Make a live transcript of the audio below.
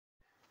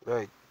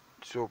Right.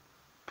 So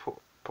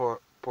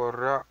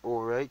porao,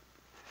 right?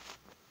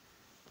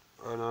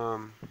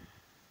 And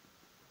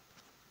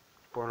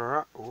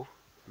porao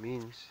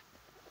means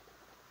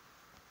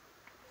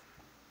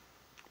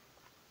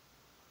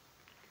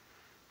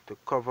to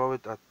cover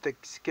with a thick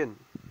skin.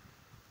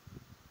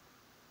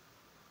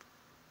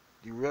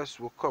 The rest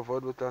were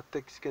covered with a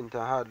thick skin to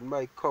harden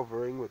by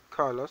covering with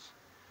colors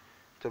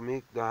to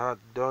make the heart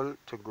dull,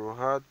 to grow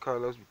hard.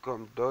 Colors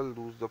become dull,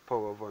 lose the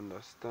power of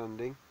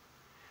understanding.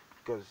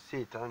 Because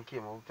Satan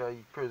came out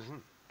of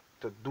prison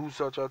to do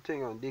such a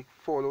thing, and they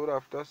followed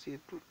after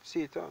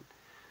Satan.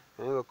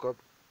 And you look up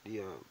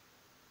the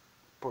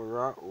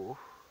porao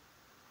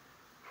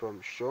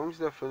from Strong's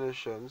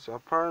definitions,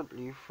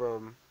 apparently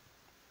from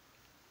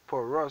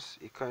porous,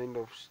 a kind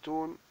of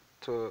stone,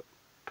 to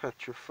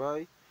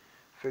petrify,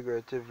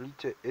 figuratively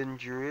to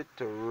indurate,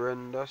 to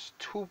render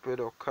stupid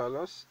or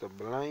callous, to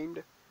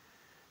blind,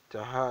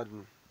 to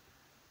harden.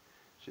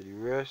 So the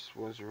rest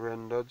was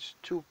rendered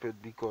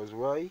stupid because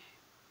why?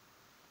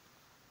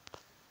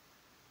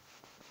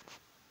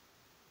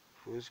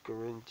 First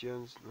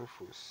Corinthians, no,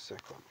 first,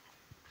 second.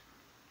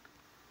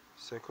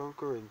 Second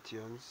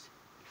Corinthians,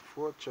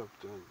 fourth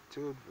chapter and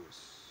third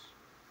verse.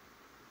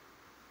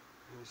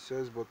 It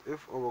says, but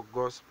if our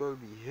gospel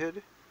be hid,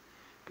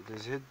 it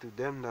is hid to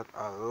them that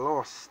are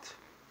lost,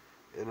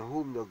 in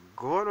whom the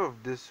God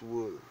of this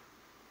world,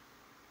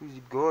 who is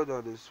the God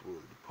of this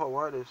world, the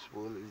power of this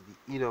world is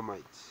the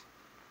Edomites,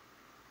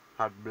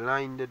 had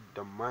blinded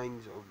the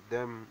minds of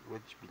them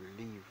which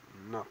believe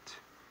not.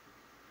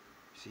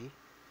 See,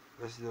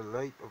 that's the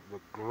light of the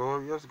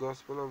glorious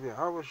gospel of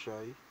Yahweh,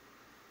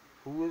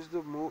 who is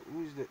the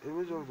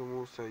image of the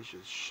Most High,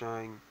 should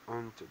shine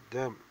unto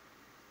them.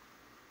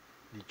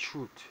 The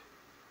truth.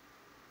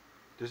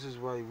 This is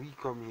why we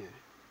come here,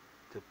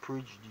 to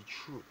preach the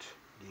truth,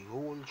 the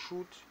whole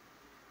truth,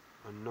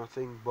 and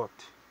nothing but.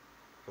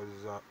 Because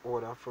it's an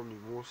order from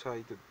the Most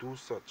High to do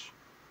such.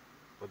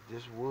 But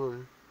this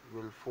world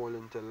will fall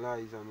into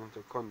lies and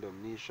into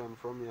condemnation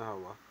from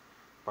Yahweh,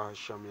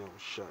 Bahasham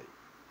Yahushai.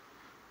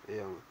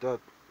 And with that,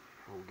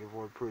 I will give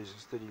all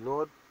praises to the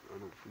Lord,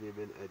 and hopefully you've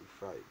been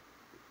edified.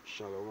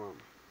 Shalom.